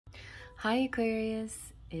Hi Aquarius,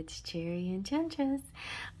 it's Cherry Enchantress.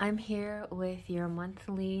 I'm here with your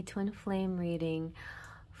monthly twin flame reading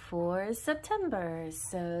for September.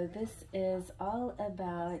 So this is all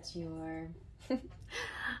about your...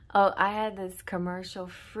 Oh, I had this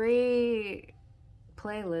commercial-free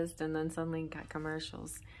playlist and then suddenly got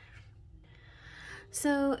commercials.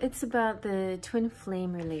 So it's about the twin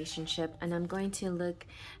flame relationship, and I'm going to look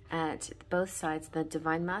at both sides, the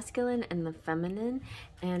divine masculine and the feminine,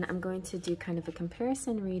 and I'm going to do kind of a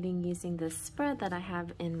comparison reading using this spread that I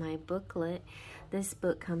have in my booklet. This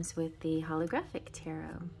book comes with the holographic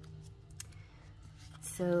tarot.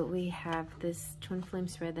 So we have this twin flame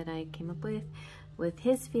spread that I came up with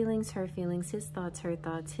his feelings, her feelings, his thoughts, her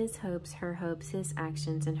thoughts, his hopes, her hopes, his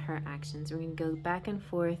actions, and her actions. We're going to go back and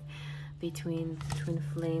forth between twin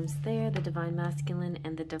flames there, the divine masculine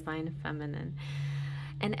and the divine feminine.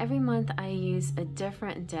 And every month I use a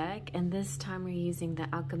different deck, and this time we're using the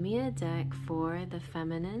Alchemy deck for the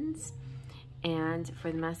feminines, and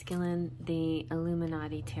for the masculine, the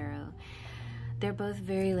Illuminati tarot. They're both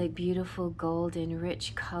very beautiful golden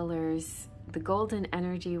rich colors, the golden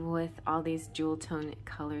energy with all these jewel tone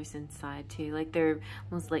colors inside too, they're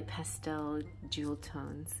almost like pastel jewel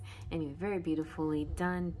tones. Anyway, very beautifully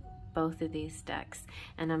done, both of these decks,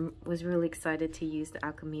 and I was really excited to use the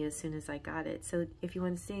Alchemy as soon as I got it. So if you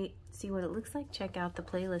want to see what it looks like, check out the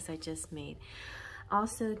playlist I just made.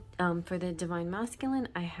 Also, for the divine masculine,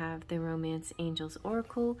 I have the Romance Angels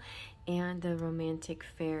Oracle and the Romantic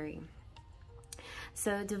Faery.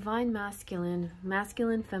 So divine masculine,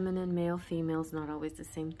 feminine, male, female is not always the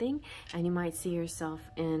same thing, and you might see yourself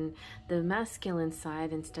in the masculine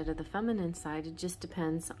side instead of the feminine side. It just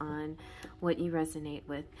depends on what you resonate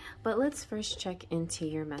with. But let's first check into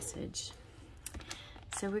your message.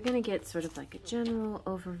 So we're going to get sort of like a general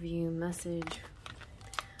overview message,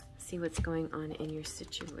 see what's going on in your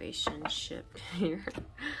situationship here.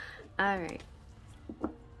 All right,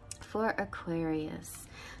 for Aquarius,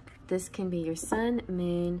 this can be your sun,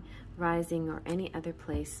 moon, rising, or any other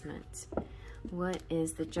placement. What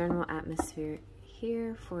is the general atmosphere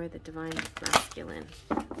here for the divine masculine?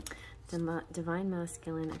 Divine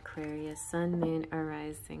masculine, Aquarius, sun, moon, or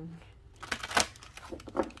rising.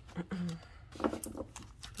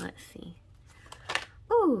 Let's see.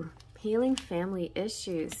 Ooh, healing family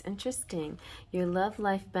issues. Interesting. Your love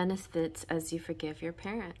life benefits as you forgive your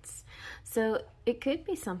parents. So it could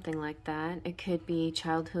be something like that. It could be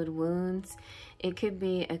childhood wounds. It could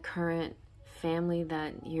be a current family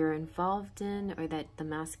that you're involved in, or that the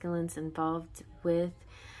masculine's involved with,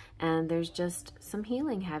 and there's just some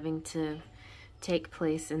healing having to take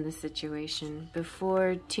place in the situation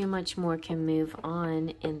before too much more can move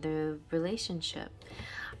on in the relationship.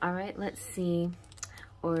 All right, let's see,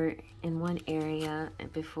 or in one area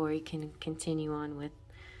before you can continue on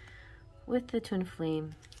with the twin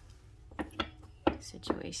flame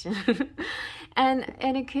situation. and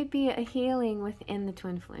it could be a healing within the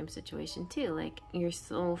twin flame situation too, like your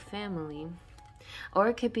soul family, or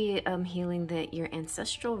it could be healing your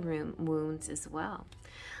ancestral wounds as well.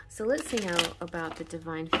 So let's see now about the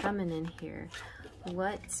divine feminine here.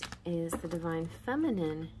 What is the divine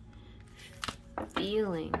feminine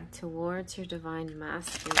feeling towards your divine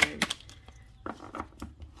masculine?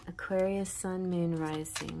 Aquarius, sun, moon,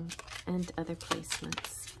 rising, and other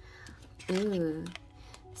placements. Ooh,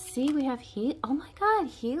 see, we have oh my god,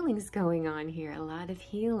 healing's going on here. A lot of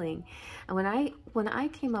healing. And when I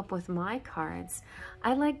came up with my cards,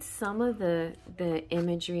 I liked some of the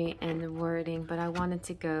imagery and the wording, but I wanted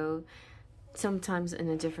to go sometimes in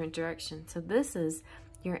a different direction. So this is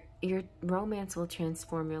your romance will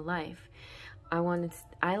transform your life.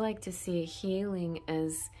 I like to see healing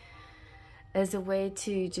as a way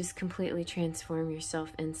to just completely transform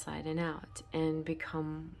yourself inside and out and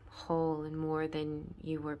become whole and more than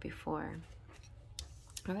you were before.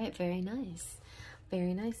 All right, very nice.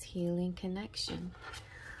 Very nice healing connection.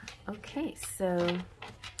 Okay, so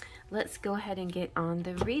let's go ahead and get on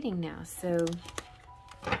the reading now. So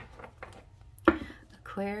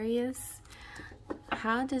Aquarius,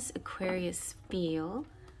 how does Aquarius feel?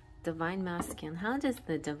 Divine masculine, how does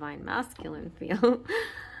the divine masculine feel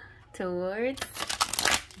towards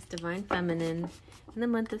this divine feminine in the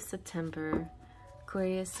month of September?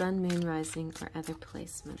 Aquarius, sun, moon, rising, or other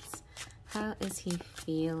placements. How is he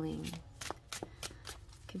feeling?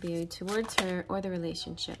 Could be towards her or the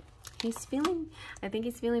relationship. He's feeling, I think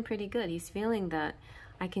he's feeling pretty good. He's feeling that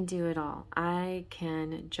I can do it all. I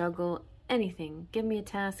can juggle anything. Give me a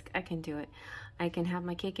task, I can do it. I can have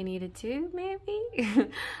my cake and eat it too, maybe.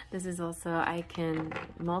 This is also, I can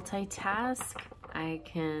multitask. I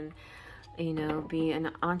can you know, be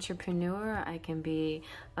an entrepreneur. I can be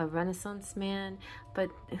a Renaissance man. But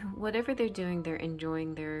whatever they're doing, they're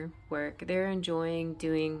enjoying their work. They're enjoying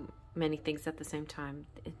doing many things at the same time.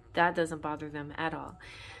 That doesn't bother them at all.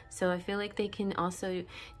 So I feel like they can also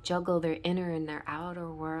juggle their inner and their outer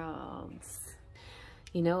worlds,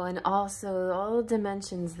 you know, and also all the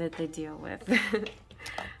dimensions that they deal with.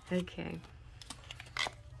 Okay.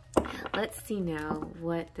 Let's see now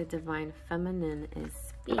what the Divine Feminine is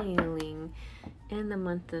feeling in the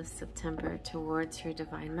month of September towards her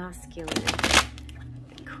Divine Masculine.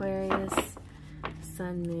 Aquarius,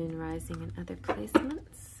 Sun, Moon, Rising, and other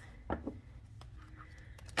placements.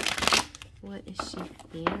 What is she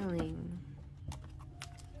feeling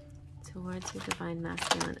towards her Divine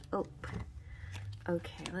Masculine? Oh,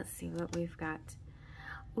 okay, let's see what we've got.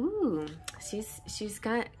 Ooh, she's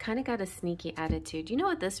kind of got a sneaky attitude. You know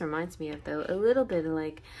what this reminds me of, though? A little bit of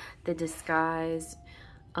like the disguise.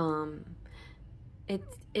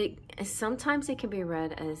 Sometimes it can be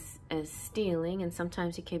read as stealing, and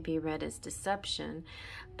sometimes it can be read as deception.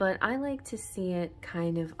 But I like to see it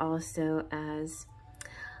kind of also as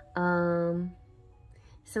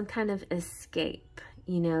some kind of escape,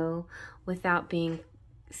 you know, without being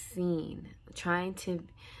seen, trying to,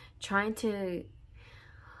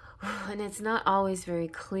 and it's not always very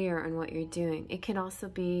clear on what you're doing. It can also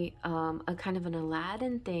be a kind of an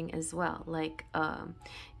Aladdin thing as well, like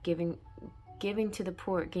giving to the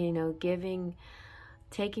poor, you know,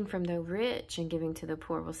 taking from the rich and giving to the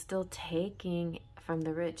poor. Well, still taking from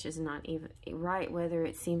the rich is not even right, whether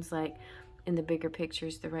it seems like in the bigger picture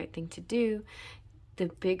is the right thing to do. The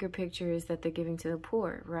bigger picture is that they're giving to the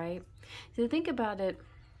poor, right? So think about it.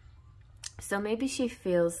 So maybe she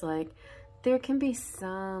feels like there can be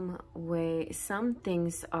some way, some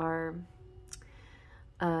things are,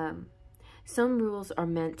 some rules are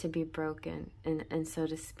meant to be broken, and so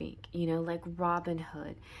to speak, you know, like Robin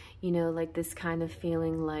Hood, you know, like this kind of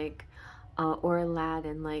feeling like, or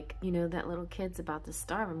Aladdin, like, you know, that little kid's about to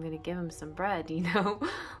starve, I'm going to give him some bread, you know.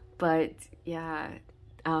 But yeah,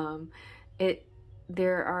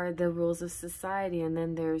 there are the rules of society, and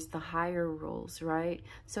then there's the higher rules, right?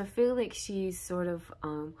 So I feel like she's sort of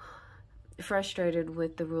frustrated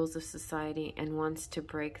with the rules of society and wants to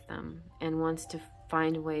break them and wants to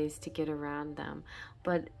find ways to get around them.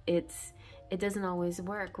 But it doesn't always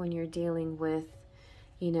work when you're dealing with,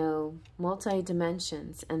 you know,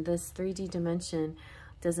 multi-dimensions, and this 3D dimension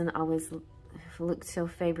doesn't always look so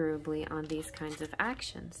favorably on these kinds of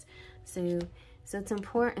actions. So it's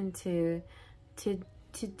important to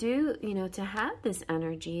do, you know, to have this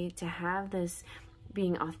energy, to have this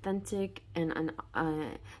being authentic and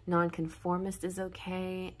non-conformist is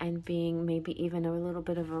okay, and being maybe even a little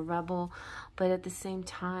bit of a rebel, but at the same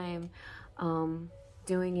time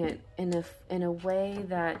doing it in a way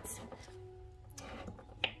that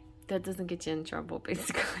doesn't get you in trouble,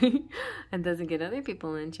 basically, and doesn't get other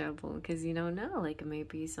people in trouble, because you don't know, like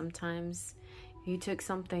maybe sometimes you took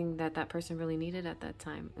something that person really needed at that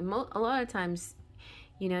time. And a lot of times,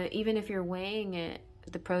 you know, even if you're weighing it,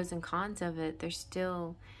 the pros and cons of it, they're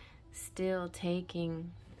still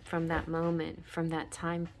taking from that moment, from that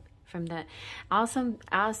time, from that.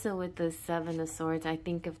 Also with the 7 of Swords, I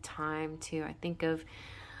think of time too. I think of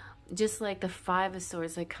just like the 5 of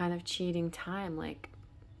Swords, like kind of cheating time. Like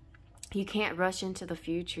you can't rush into the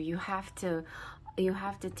future. You have to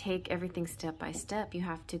take everything step by step. You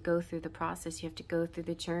have to go through the process. You have to go through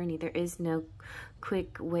the journey. There is no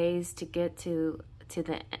quick ways to get to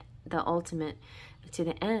the ultimate, to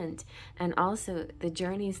the end. And also the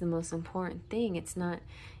journey is the most important thing. It's not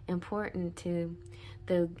important to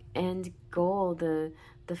the end goal. The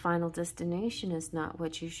final destination is not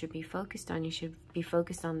what you should be focused on. You should be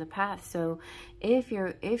focused on the path. So if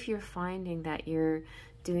you're finding that you're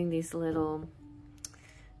doing these little,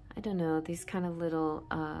 I don't know, these kind of little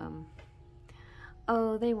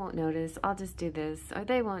oh, they won't notice, I'll just do this, or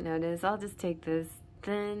they won't notice, I'll just take this,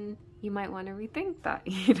 then you might want to rethink that,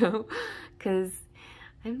 you know, because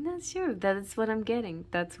I'm not sure. That's what I'm getting.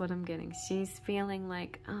 That's what I'm getting. She's feeling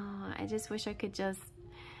like, oh, I just wish I could just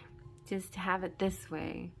have it this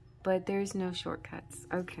way. But there's no shortcuts.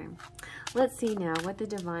 Okay. Let's see now what the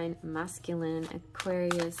Divine Masculine,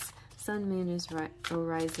 Aquarius, Sun, Moon, is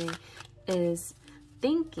rising, is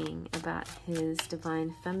thinking about his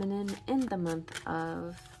Divine Feminine in the month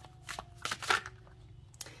of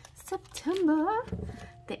September.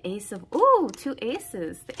 The Ace of, ooh, 2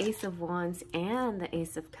 aces. The Ace of Wands and the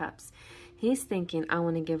Ace of Cups. He's thinking, I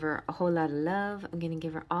want to give her a whole lot of love. I'm going to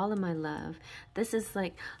give her all of my love. This is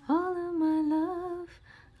like, all of my love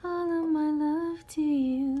to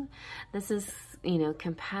you. This is you know,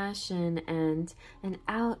 compassion and an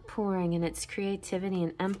outpouring, and it's creativity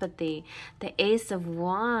and empathy. The Ace of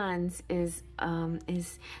Wands is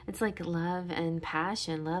it's like love and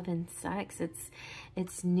passion, love and sex.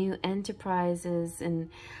 It's new enterprises and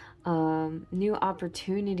new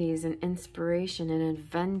opportunities and inspiration and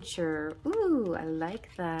adventure. Ooh, I like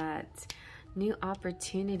that. New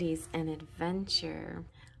opportunities and adventure.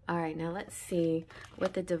 All right, now let's see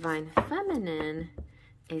what the Divine Feminine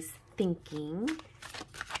is thinking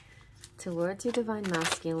towards your Divine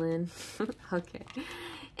Masculine. Okay.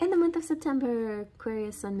 In the month of September,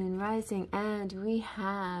 Aquarius, Sun, Moon, Rising, and we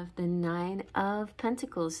have the Nine of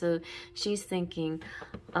Pentacles. So she's thinking,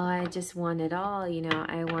 oh, I just want it all. You know,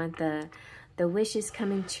 I want the wishes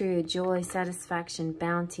coming true, joy, satisfaction,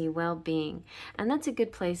 bounty, well-being. And that's a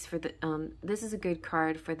good place for the, this is a good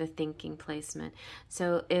card for the thinking placement.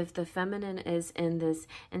 So if the feminine is in this,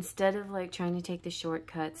 instead of like trying to take the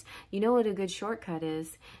shortcuts, you know what a good shortcut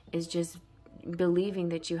is just believing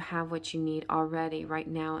that you have what you need already right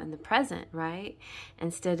now in the present, right?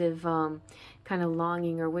 Instead of kind of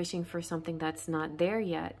longing or wishing for something that's not there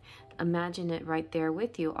yet. Imagine it right there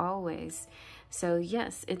with you always. So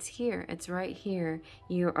yes, it's here. It's right here.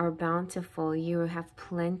 You are bountiful. You have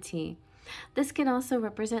plenty. This can also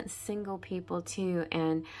represent single people too,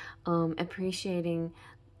 and appreciating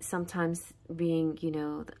sometimes being, you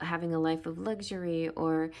know, having a life of luxury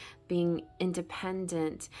or being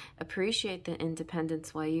independent. Appreciate the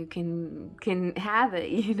independence while you can have it,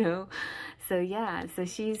 you know. So yeah, so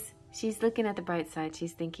she's looking at the bright side.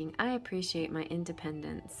 She's thinking, I appreciate my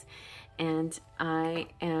independence, and I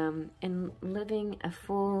am living a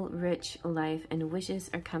full, rich life, and wishes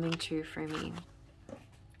are coming true for me.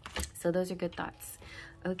 So those are good thoughts.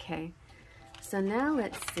 Okay, so now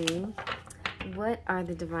let's see, what are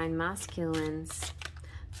the Divine Masculine's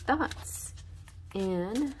thoughts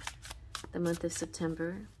in the month of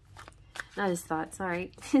September? Not his thoughts,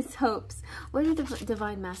 sorry, his hopes. What are the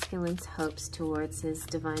Divine Masculine's hopes towards his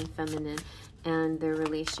Divine Feminine and their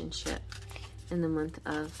relationship in the month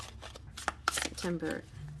of September?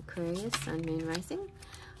 Aquarius, Sun, Moon, Rising.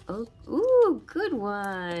 Oh, ooh, good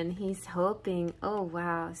one. He's hoping, oh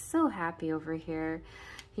wow, so happy over here.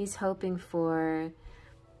 He's hoping for,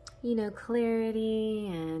 you know, clarity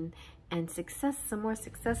and success, some more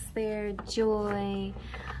success there, joy,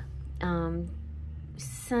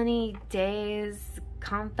 sunny days,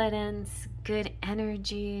 confidence, good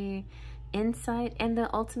energy, insight, and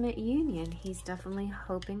the ultimate union. He's definitely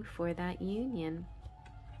hoping for that union.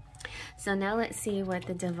 So now let's see what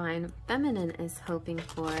the Divine Feminine is hoping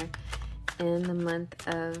for in the month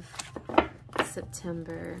of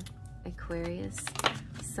September. Aquarius,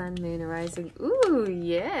 Sun, Moon, Rising. Ooh,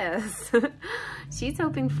 yes. She's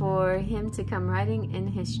hoping for him to come riding in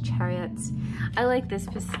his chariot. I like this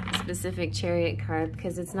specific chariot card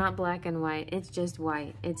because it's not black and white. It's just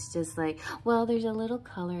white. It's just like, well, there's a little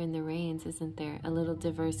color in the reins, isn't there? A little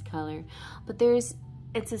diverse color. But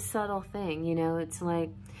it's a subtle thing, you know? It's like,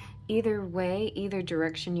 either way, either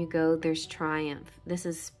direction you go, there's triumph. This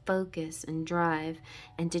is focus and drive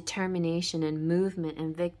and determination and movement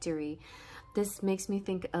and victory. This makes me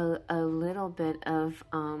think a little bit of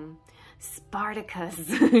Spartacus,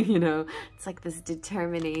 you know. It's like this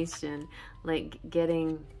determination, like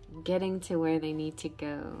getting to where they need to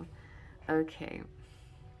go. Okay.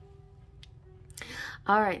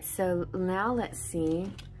 All right, so now let's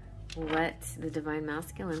see what the Divine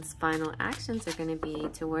Masculine's final actions are going to be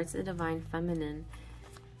towards the Divine Feminine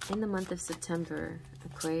in the month of September.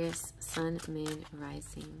 Aquarius, Sun, Moon,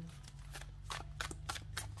 Rising.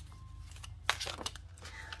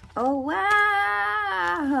 Oh,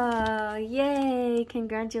 wow! Yay!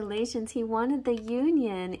 Congratulations. He wanted the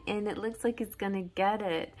union, and it looks like he's going to get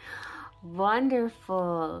it.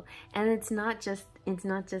 Wonderful. And it's not just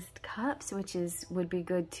cups, which would be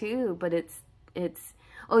good too, but it's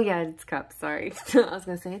oh yeah, it's cups, sorry. I was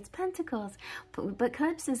gonna say it's pentacles, but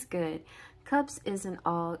cups is good. Cups is an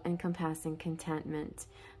all-encompassing contentment,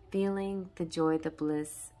 feeling the joy, the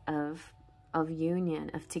bliss of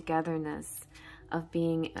union, of togetherness, of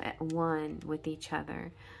being at one with each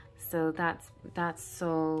other. So that's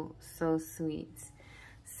so sweet,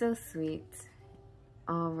 so sweet.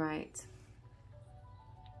 All right.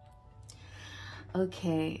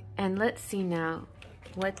 Okay, and let's see now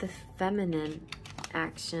what the feminine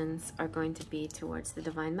actions are going to be towards the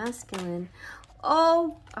Divine Masculine.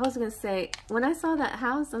 Oh, I was gonna say, when I saw that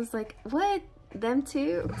house, I was like, what? Them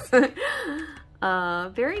too?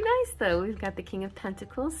 Very nice though. We've got the King of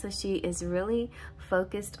Pentacles, so she is really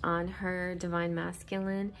focused on her Divine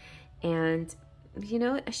Masculine, and you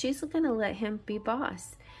know, she's gonna let him be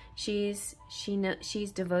boss. she's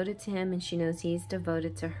devoted to him, and she knows he's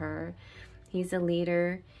devoted to her. He's a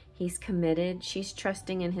leader. He's committed. She's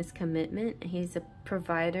trusting in his commitment. He's a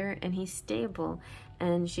provider, and he's stable.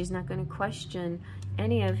 And she's not going to question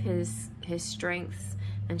any of his strengths,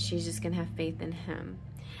 and she's just going to have faith in him.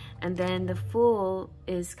 And then the Fool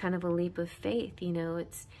is kind of a leap of faith. You know,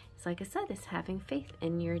 it's like I said, it's having faith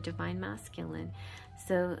in your divine masculine.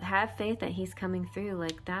 So have faith that he's coming through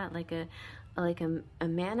like that, like a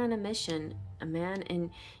man on a mission, a man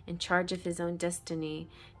in charge of his own destiny,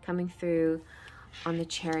 coming through on the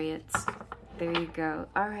chariots. There you go.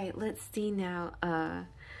 All right, let's see now.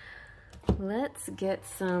 Let's get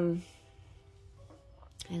some,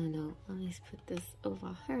 I don't know, let me just put this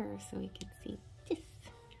over her so we can see this.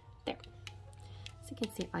 There. So you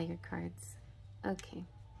can see all your cards. Okay.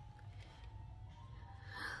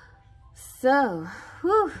 So,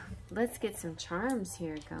 whew, let's get some charms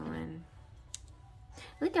here going.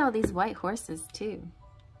 Look at all these white horses too.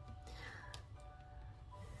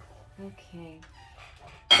 Okay.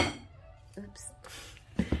 Oops.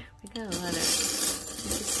 We got a lot of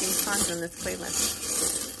interesting songs on this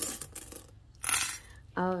playlist.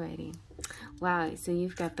 Alrighty. Wow, so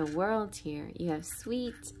you've got the World here. You have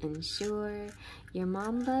Sweet and Sure. Your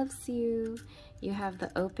mom loves you. You have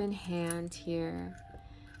the Open Hand here.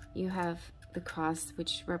 You have the Cross,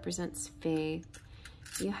 which represents faith.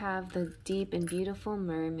 You have the Deep and Beautiful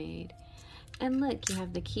Mermaid. And look, you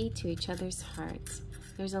have the Key to each other's hearts.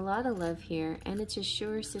 There's a lot of love here, and it's a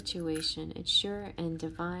sure situation. It's sure and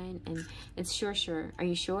divine, and it's sure. Are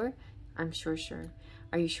you sure? I'm sure.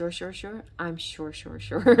 Are you sure? I'm sure.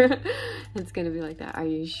 It's gonna be like that. Are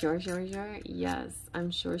you sure? Yes,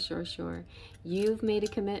 I'm sure. You've made a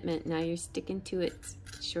commitment. Now you're sticking to it.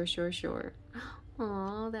 Sure.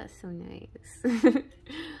 Oh, that's so nice.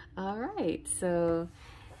 All right, so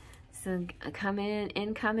come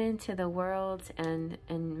into the world and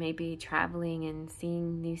maybe traveling and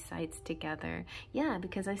seeing new sights together. Yeah,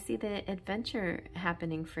 because I see the adventure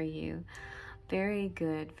happening for you. Very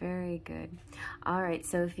good, very good. All right,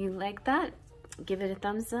 so if you like that, give it a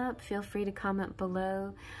thumbs up. Feel free to comment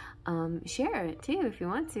below. Share it too if you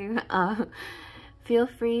want to. Feel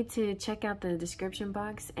free to check out the description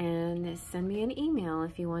box and send me an email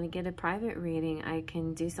if you want to get a private reading. I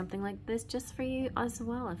can do something like this just for you as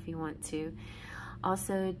well if you want to.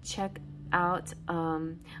 Also, check out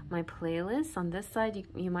my playlist. On this side,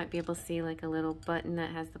 you might be able to see like a little button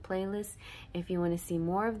that has the playlist. If you want to see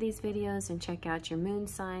more of these videos and check out your moon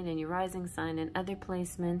sign and your rising sign and other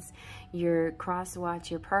placements, your cross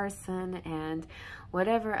watch, your person, and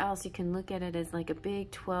whatever else, you can look at it as like a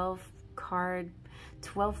big 12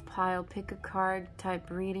 pile pick a card type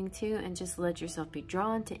reading too, and just let yourself be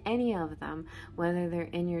drawn to any of them, whether they're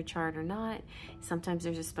in your chart or not. Sometimes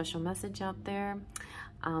there's a special message out there.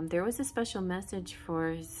 There was a special message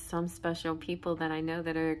for some special people that I know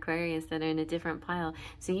that are Aquarius that are in a different pile.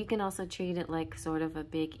 So you can also treat it like sort of a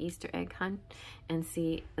big Easter egg hunt and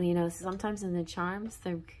see, you know, sometimes in the charms,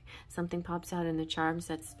 something pops out in the charms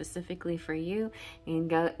that's specifically for you, and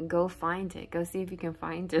go find it. Go see if you can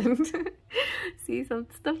find it. See, some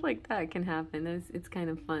stuff like that can happen. It's kind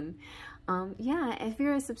of fun. Yeah, if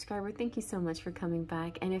you're a subscriber, thank you so much for coming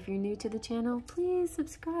back. And if you're new to the channel, please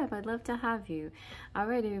subscribe. I'd love to have you. All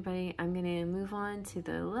right, everybody, I'm going to move on to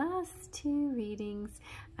the last two readings.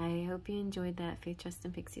 I hope you enjoyed that. Faith, Trust,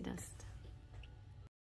 and Pixie Dust.